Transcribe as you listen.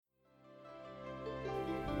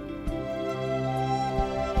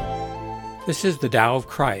This is the Tao of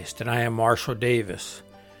Christ, and I am Marshall Davis.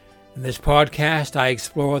 In this podcast, I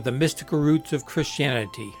explore the mystical roots of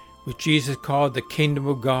Christianity, which Jesus called the Kingdom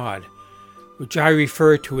of God, which I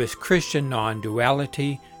refer to as Christian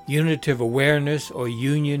non-duality, unitive awareness, or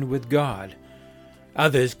union with God.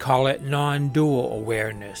 Others call it non-dual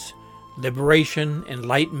awareness, liberation,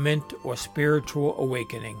 enlightenment, or spiritual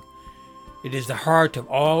awakening. It is the heart of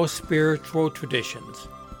all spiritual traditions.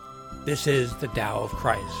 This is the Tao of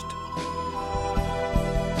Christ.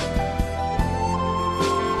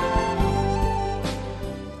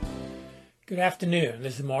 Good afternoon,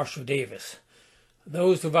 this is Marshall Davis.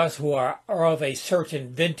 Those of us who are of a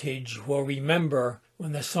certain vintage will remember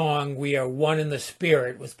when the song "We Are One in the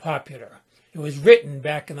Spirit" was popular. It was written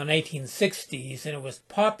back in the 1960s, and it was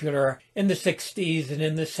popular in the 60s and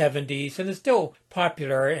in the 70s, and it's still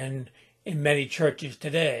popular in many churches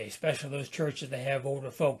today, especially those churches that have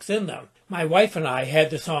older folks in them. My wife and I had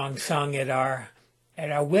the song sung at our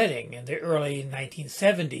wedding in the early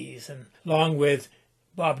 1970s, and along with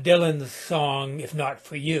Bob Dylan's song, "If Not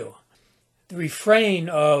For You." The refrain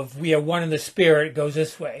of "We Are One in the Spirit" goes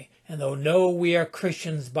this way: "And they'll know we are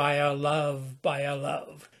Christians by our love, by our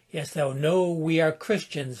love. Yes, they'll know we are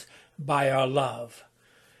Christians by our love."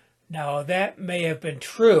 Now, that may have been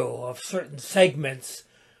true of certain segments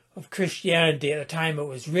of Christianity at the time it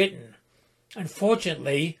was written.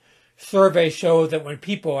 Unfortunately, surveys show that when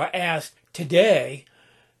people are asked today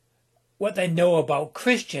what they know about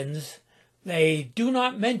Christians, they do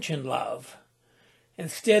not mention love.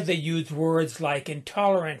 Instead, they use words like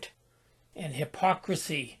intolerant and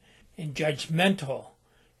hypocrisy and judgmental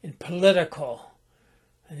and political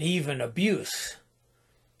and even abuse,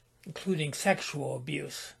 including sexual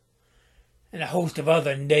abuse, and a host of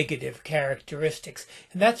other negative characteristics.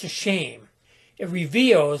 And that's a shame. It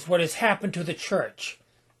reveals what has happened to the church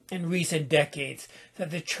in recent decades, that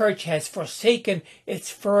the church has forsaken its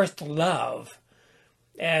first love,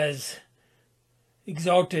 as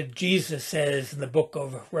exalted Jesus says in the book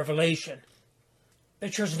of Revelation.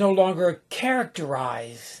 The church is no longer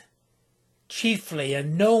characterized chiefly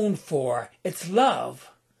and known for its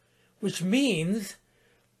love, which means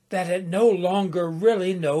that it no longer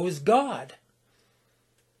really knows God.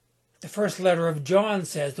 The first letter of John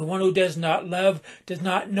says, "The one who does not love does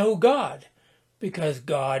not know God, because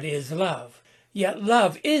God is love." Yet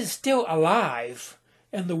love is still alive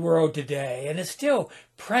in the world today, and is still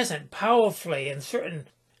present powerfully in certain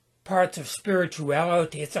parts of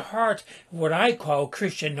spirituality. It's the heart of what I call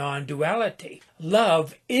Christian non-duality.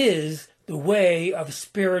 Love is the way of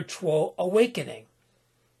spiritual awakening.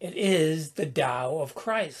 It is the Tao of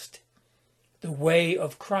Christ, the way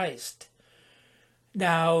of Christ.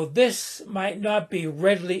 Now, this might not be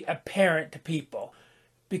readily apparent to people,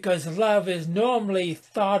 because love is normally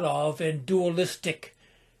thought of in dualistic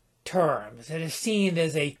terms. It is seen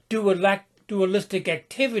as a dualistic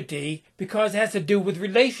activity because it has to do with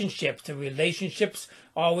relationships. The relationships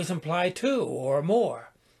always imply two or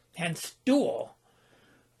more, hence dual.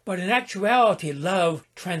 But in actuality, love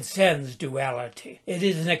transcends duality. It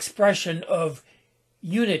is an expression of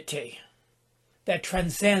unity that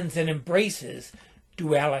transcends and embraces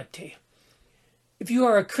duality. If you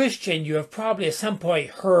are a Christian, you have probably at some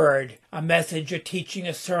point heard a message or teaching,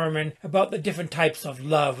 a sermon about the different types of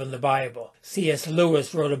love in the Bible. C.S.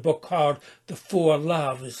 Lewis wrote a book called The Four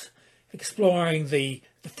Loves, exploring the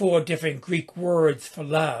four different Greek words for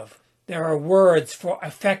love. There are words for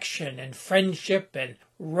affection and friendship and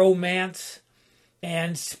romance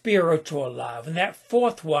and spiritual love. And that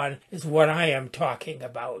fourth one is what I am talking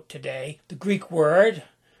about today. The Greek word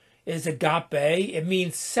is agape. It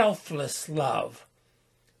means selfless love.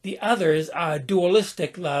 The others are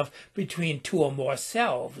dualistic love between two or more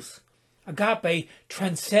selves. Agape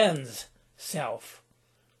transcends self.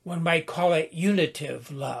 One might call it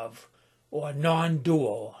unitive love or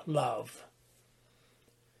non-dual love.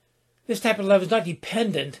 This type of love is not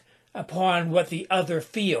dependent upon what the other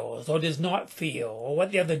feels or does not feel, or what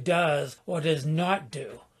the other does or does not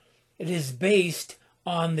do. It is based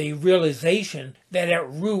on the realization that at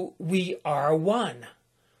root we are one.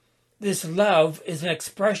 This love is an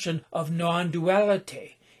expression of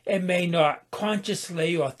non-duality. It may not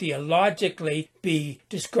consciously or theologically be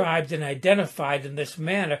described and identified in this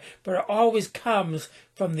manner, but it always comes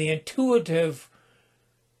from the intuitive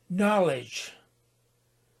knowledge,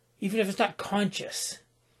 even if it's not conscious.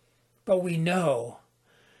 But we know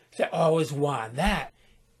that all is one. That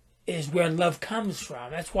is where love comes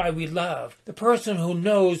from. That's why we love. The person who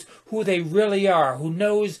knows who they really are, who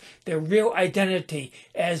knows their real identity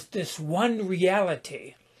as this one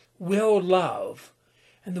reality, will love.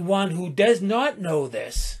 And the one who does not know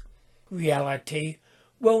this reality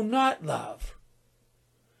will not love.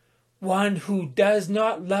 One who does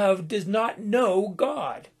not love does not know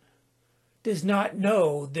God, does not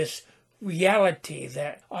know this reality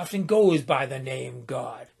that often goes by the name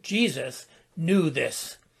God. Jesus knew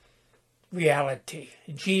this reality.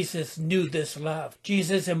 Jesus knew this love.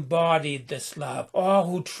 Jesus embodied this love. All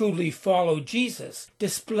who truly follow Jesus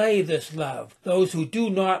display this love. Those who do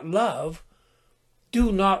not love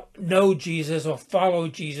do not know Jesus or follow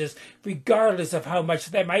Jesus, regardless of how much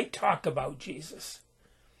they might talk about Jesus.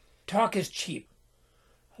 Talk is cheap.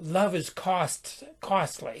 Love is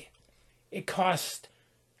costly. It costs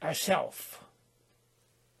ourselves.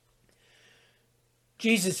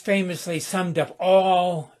 Jesus famously summed up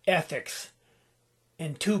all ethics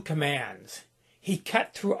in 2 commands. He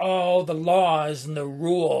cut through all the laws and the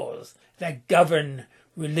rules that govern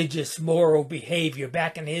religious moral behavior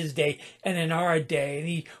back in his day and in our day, and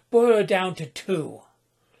he boiled it down to 2.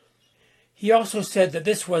 He also said that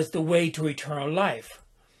this was the way to eternal life.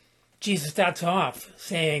 Jesus starts off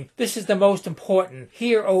saying, this is the most important.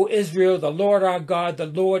 Hear, O Israel, the Lord our God, the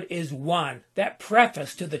Lord is one. That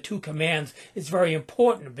preface to the 2 commands is very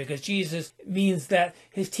important because Jesus means that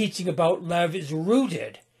his teaching about love is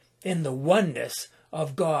rooted in the oneness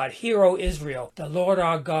of God. Hear, O Israel, the Lord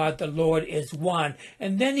our God, the Lord is one.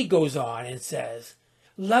 And then he goes on and says,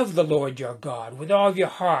 love the Lord your God with all your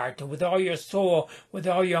heart and with all your soul, with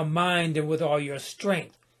all your mind and with all your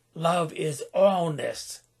strength. Love is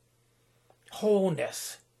allness,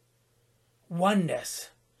 wholeness, oneness.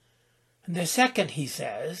 And the second, he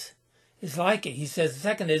says, is like it. He says the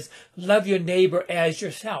second is love your neighbor as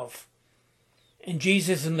yourself. And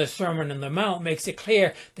Jesus in the Sermon on the Mount makes it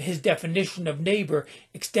clear that his definition of neighbor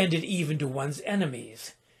extended even to one's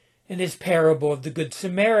enemies. In his parable of the Good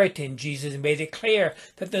Samaritan, Jesus made it clear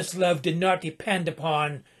that this love did not depend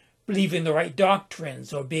upon believing the right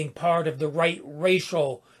doctrines or being part of the right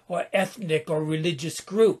racial or ethnic or religious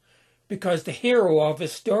group, because the hero of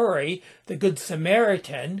his story, the Good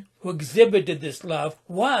Samaritan, who exhibited this love,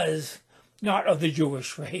 was not of the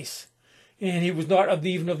Jewish race. And he was not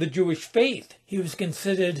even of the Jewish faith. He was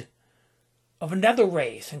considered of another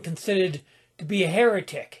race and considered to be a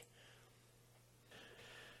heretic.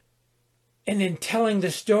 And in telling the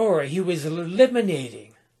story, he was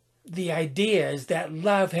eliminating the ideas that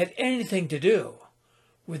love had anything to do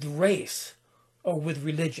with race or with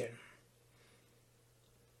religion.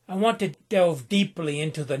 I want to delve deeply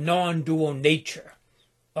into the non-dual nature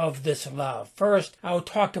of this love. First, I'll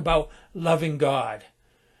talk about loving God.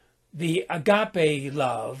 The agape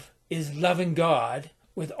love is loving God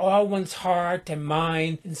with all one's heart and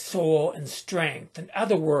mind and soul and strength. In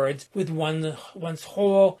other words, with one's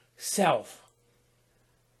whole self.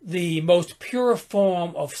 The most pure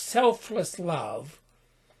form of selfless love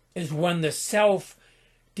is when the self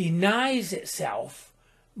denies itself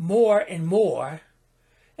more and more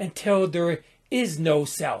until there is no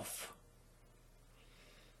self,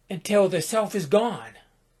 until the self is gone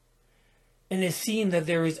and is seen that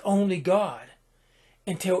there is only God,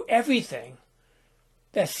 until everything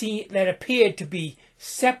that appeared to be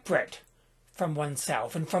separate from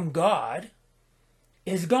oneself and from God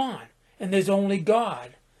is gone, and there's only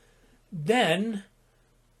God. Then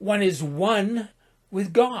one is one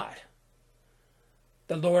with God,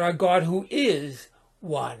 the Lord our God who is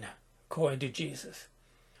one, according to Jesus.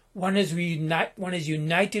 One is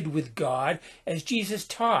united with God as Jesus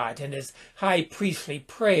taught in his high priestly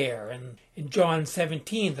prayer in John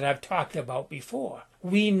 17 that I've talked about before.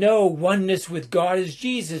 We know oneness with God as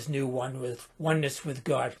Jesus knew oneness with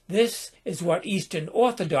God. This is what Eastern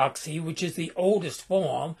Orthodoxy, which is the oldest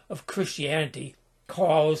form of Christianity,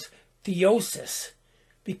 calls theosis,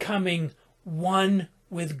 becoming one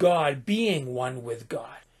with God, being one with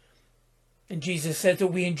God. And Jesus said that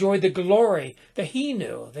we enjoy the glory that he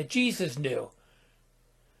knew, that Jesus knew.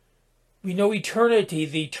 We know eternity,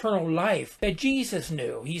 the eternal life that Jesus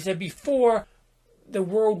knew. He said before the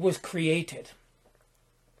world was created.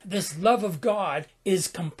 This love of God is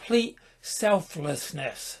complete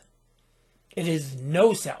selflessness. It is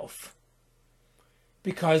no self,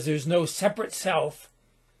 because there's no separate self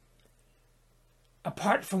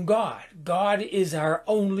apart from God. God is our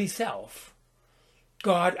only self.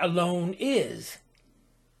 God alone is.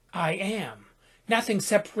 I am. Nothing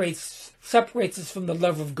separates us from the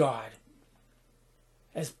love of God,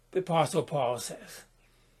 as the Apostle Paul says.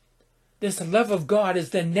 This love of God is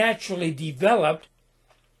then naturally developed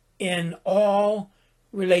in all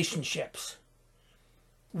relationships.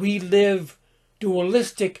 We live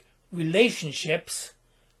dualistic relationships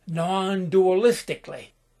non-dualistically,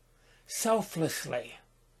 selflessly.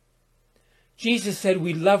 Jesus said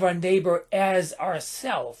we love our neighbor as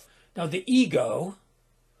ourselves. Now the ego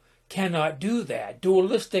cannot do that.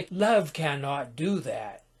 Dualistic love cannot do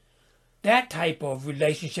that. That type of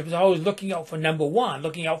relationship is always looking out for number one,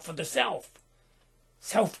 looking out for the self.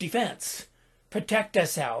 Self-defense. Protect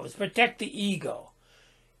ourselves, protect the ego.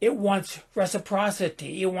 It wants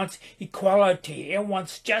reciprocity, it wants equality, it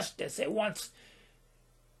wants justice, it wants to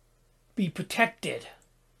be protected.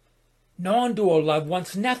 Non-dual love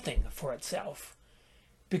wants nothing for itself,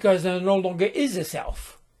 because there no longer is a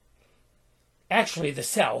self. Actually, the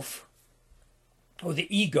self, or the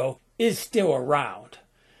ego, is still around.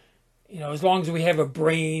 As long as we have a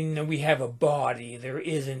brain and we have a body, there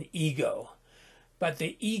is an ego. But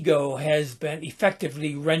the ego has been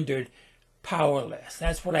effectively rendered powerless.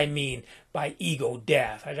 That's what I mean by ego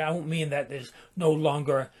death. I don't mean that there's no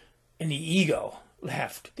longer any ego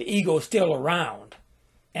left. The ego is still around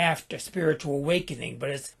after spiritual awakening,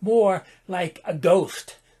 but it's more like a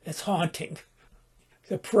ghost that's haunting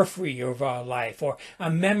the periphery of our life, or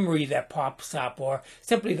a memory that pops up, or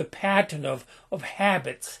simply the pattern of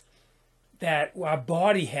habits that our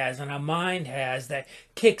body has and our mind has that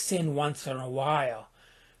kicks in once in a while.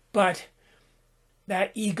 But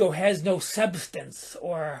that ego has no substance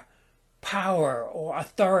or power or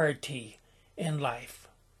authority in life.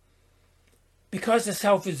 Because the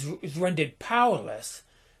self is rendered powerless,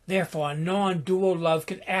 therefore a non-dual love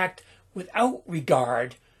can act without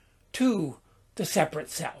regard to the separate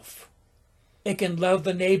self. It can love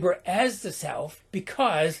the neighbor as the self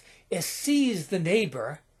because it sees the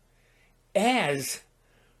neighbor as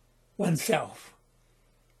oneself.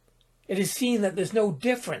 It is seen that there's no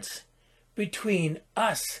difference between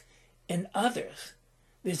us and others.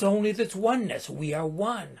 There's only this oneness. We are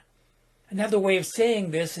one. Another way of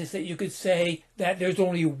saying this is that you could say that there's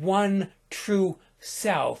only one true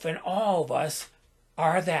self, and all of us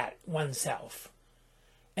are that one self.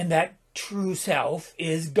 And that true self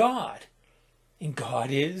is God. And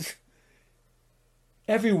God is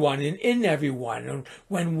everyone and in everyone. And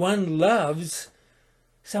when one loves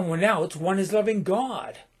someone else, one is loving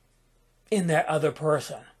God in that other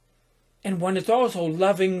person. And one is also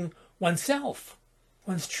loving oneself,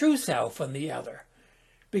 one's true self in the other.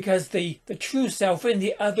 Because the true self in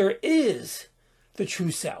the other is the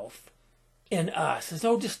true self in us. There's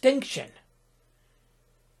no distinction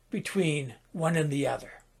between one and the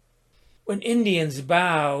other. When Indians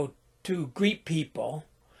bow to greet people,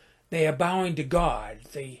 they are bowing to God,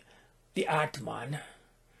 the Atman,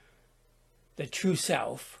 the true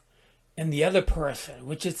self, and the other person,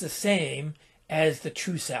 which is the same as the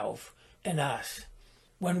true self in us.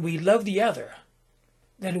 When we love the other,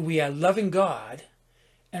 then we are loving God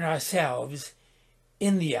and ourselves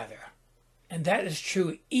in the other. And that is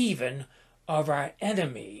true even of our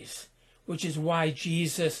enemies, which is why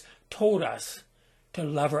Jesus told us to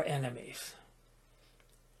love our enemies.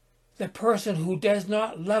 The person who does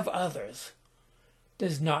not love others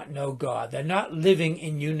does not know God. They're not living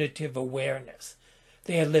in unitive awareness.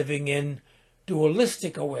 They are living in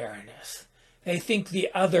dualistic awareness. They think the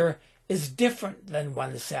other is different than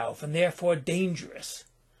oneself and therefore dangerous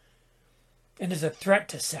and is a threat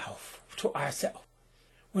to self, to ourself.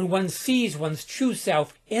 When one sees one's true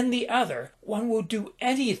self in the other, one will do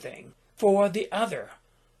anything for the other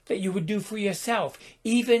that you would do for yourself,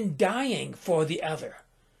 even dying for the other.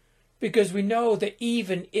 Because we know that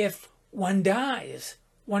even if one dies,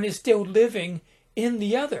 one is still living in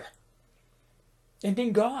the other and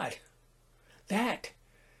in God. That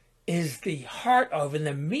is the heart of and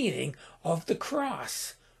the meaning of the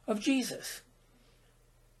cross of Jesus.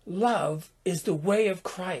 Love is the way of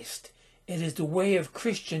Christ. It is the way of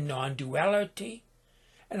Christian non-duality.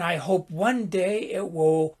 And I hope one day it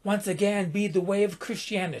will once again be the way of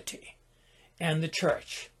Christianity and the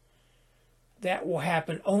church. That will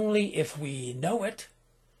happen only if we know it,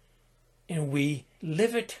 and we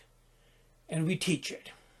live it, and we teach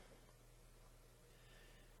it.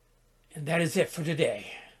 And that is it for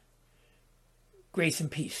today. Grace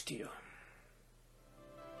and peace to you.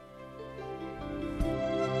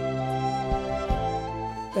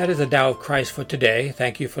 That is the Tao of Christ for today.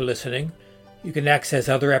 Thank you for listening. You can access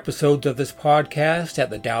other episodes of this podcast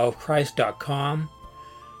at thedaoofchrist.com.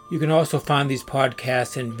 You can also find these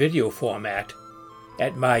podcasts in video format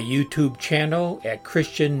at my YouTube channel at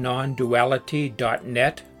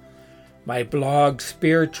christiannonduality.net. My blog,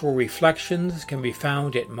 Spiritual Reflections, can be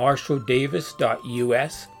found at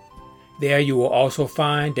marshalldavis.us. There you will also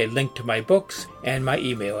find a link to my books and my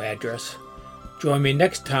email address. Join me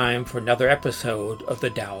next time for another episode of the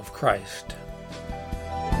Tao of Christ.